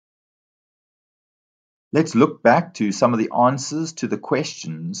Let's look back to some of the answers to the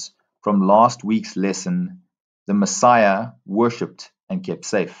questions from last week's lesson, the Messiah worshipped and kept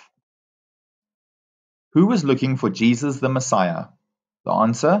safe. Who was looking for Jesus the Messiah? The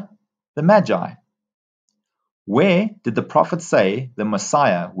answer, the Magi. Where did the prophet say the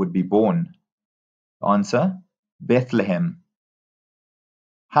Messiah would be born? The answer, Bethlehem.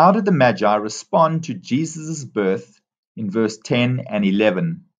 How did the Magi respond to Jesus' birth in verse 10 and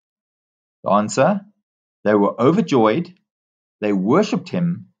 11? The answer, they were overjoyed, they worshipped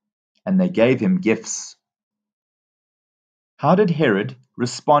him, and they gave him gifts. How did Herod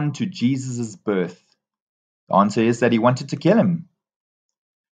respond to Jesus' birth? The answer is that he wanted to kill him.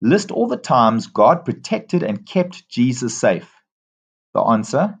 List all the times God protected and kept Jesus safe. The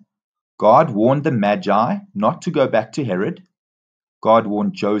answer, God warned the Magi not to go back to Herod. God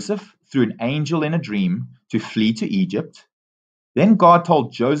warned Joseph through an angel in a dream to flee to Egypt. Then God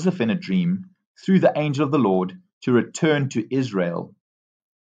told Joseph in a dream through the angel of the Lord to return to Israel.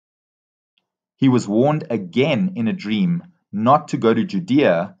 He was warned again in a dream not to go to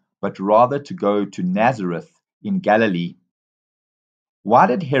Judea, but rather to go to Nazareth in Galilee. Why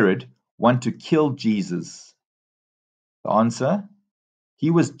did Herod want to kill Jesus? The answer, he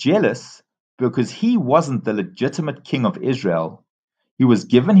was jealous because he wasn't the legitimate king of Israel. He was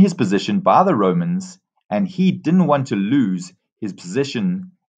given his position by the Romans, and he didn't want to lose his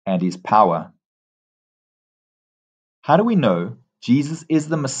position and his power. How do we know Jesus is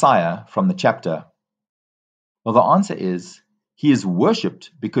the Messiah from the chapter? Well, the answer is he is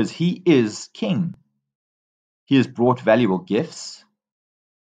worshipped because he is king. He has brought valuable gifts.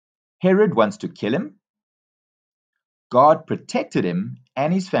 Herod wants to kill him. God protected him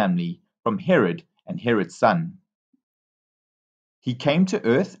and his family from Herod and Herod's son. He came to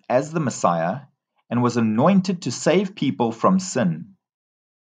earth as the Messiah and was anointed to save people from sin.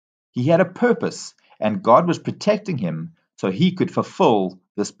 He had a purpose, and God was protecting him so he could fulfill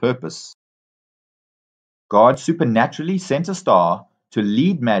this purpose. God supernaturally sent a star to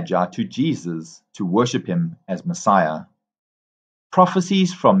lead Magi to Jesus to worship him as Messiah.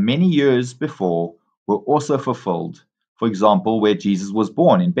 Prophecies from many years before were also fulfilled, for example, where Jesus was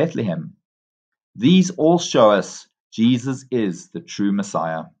born in Bethlehem. These all show us Jesus is the true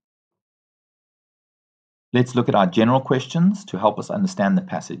Messiah. Let's look at our general questions to help us understand the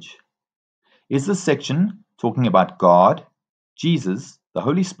passage. Is this section talking about God, Jesus, the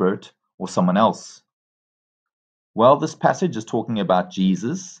Holy Spirit, or someone else? Well, this passage is talking about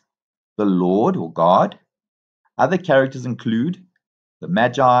Jesus, the Lord or God. Other characters include the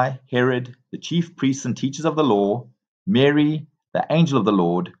Magi, Herod, the chief priests and teachers of the law, Mary, the angel of the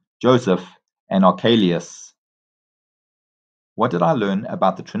Lord, Joseph, and Archelaus. What did I learn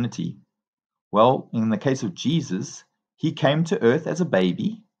about the Trinity? Well, in the case of Jesus, he came to earth as a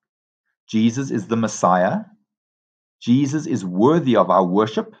baby. Jesus is the Messiah. Jesus is worthy of our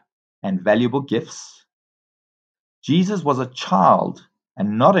worship and valuable gifts. Jesus was a child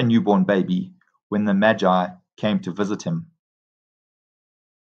and not a newborn baby when the Magi came to visit him.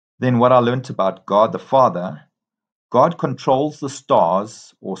 Then what I learned about God the Father, God controls the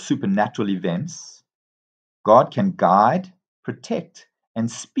stars or supernatural events. God can guide, protect, and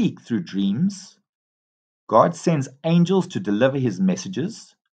speak through dreams. God sends angels to deliver his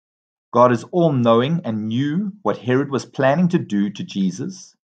messages. God is all-knowing and knew what Herod was planning to do to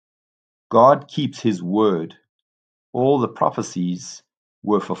Jesus. God keeps his word. All the prophecies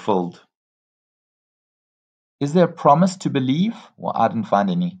were fulfilled. Is there a promise to believe? Well, I didn't find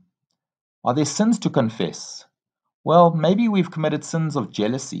any. Are there sins to confess? Well, maybe we've committed sins of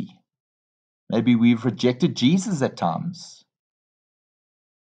jealousy. Maybe we've rejected Jesus at times.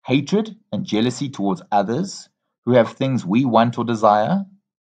 Hatred and jealousy towards others who have things we want or desire.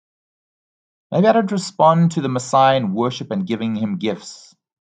 Maybe I don't respond to the Messiah in worship and giving him gifts.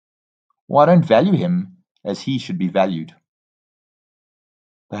 Or I don't value him as he should be valued.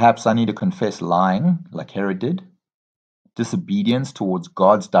 Perhaps I need to confess lying, like Herod did, disobedience towards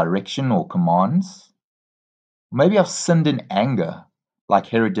God's direction or commands. Maybe I've sinned in anger, like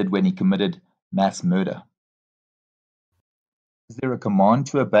Herod did when he committed mass murder. Is there a command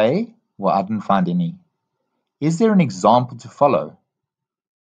to obey? Well, I didn't find any. Is there an example to follow?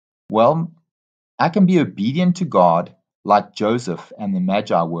 Well, I can be obedient to God like Joseph and the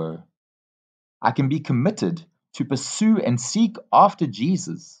Magi were. I can be committed to pursue and seek after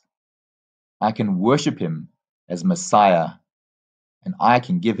Jesus. I can worship him as Messiah, and I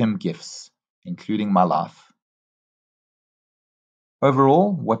can give him gifts, including my life.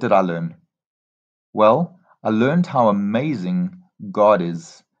 Overall, what did I learn? Well, I learned how amazing God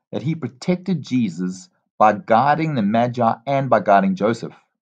is, that he protected Jesus by guiding the Magi and by guiding Joseph.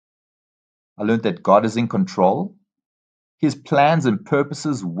 I learned that God is in control. His plans and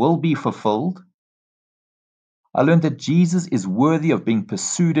purposes will be fulfilled. I learned that Jesus is worthy of being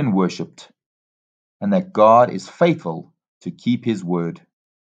pursued and worshipped, and that God is faithful to keep his word.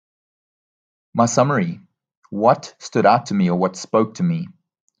 My summary: what stood out to me or what spoke to me?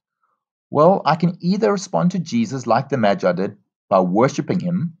 Well, I can either respond to Jesus like the Magi did by worshipping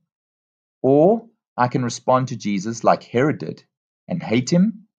him, or I can respond to Jesus like Herod did and hate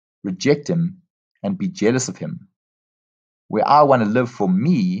him, reject him, and be jealous of him, where I want to live for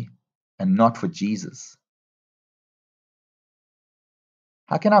me and not for Jesus.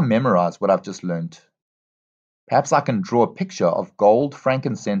 How can I memorize what I've just learned? Perhaps I can draw a picture of gold,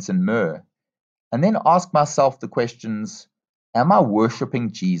 frankincense, and myrrh, and then ask myself the questions: am I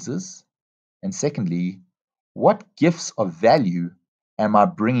worshiping Jesus? And secondly, what gifts of value am I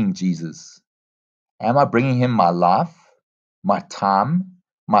bringing Jesus? Am I bringing him my life, my time,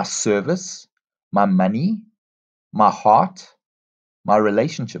 my service, my money, my heart, my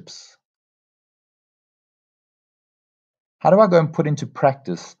relationships? How do I go and put into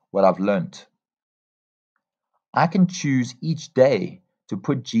practice what I've learned? I can choose each day to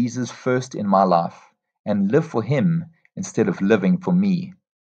put Jesus first in my life and live for him instead of living for me.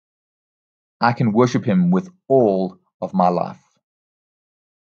 I can worship him with all of my life.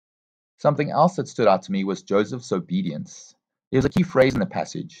 Something else that stood out to me was Joseph's obedience. There's a key phrase in the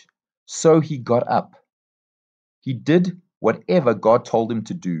passage: so he got up. He did whatever God told him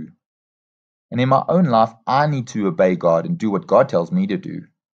to do. And in my own life, I need to obey God and do what God tells me to do.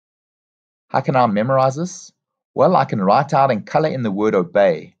 How can I memorize this? Well, I can write out and color in the word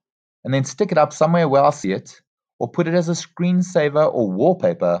obey, and then stick it up somewhere where I'll see it, or put it as a screensaver or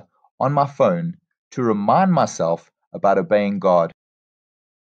wallpaper on my phone to remind myself about obeying God.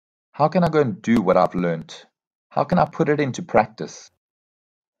 How can I go and do what I've learned? How can I put it into practice?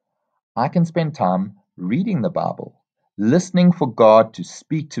 I can spend time reading the Bible, listening for God to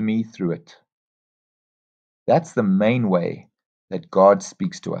speak to me through it. That's the main way that God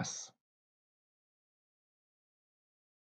speaks to us.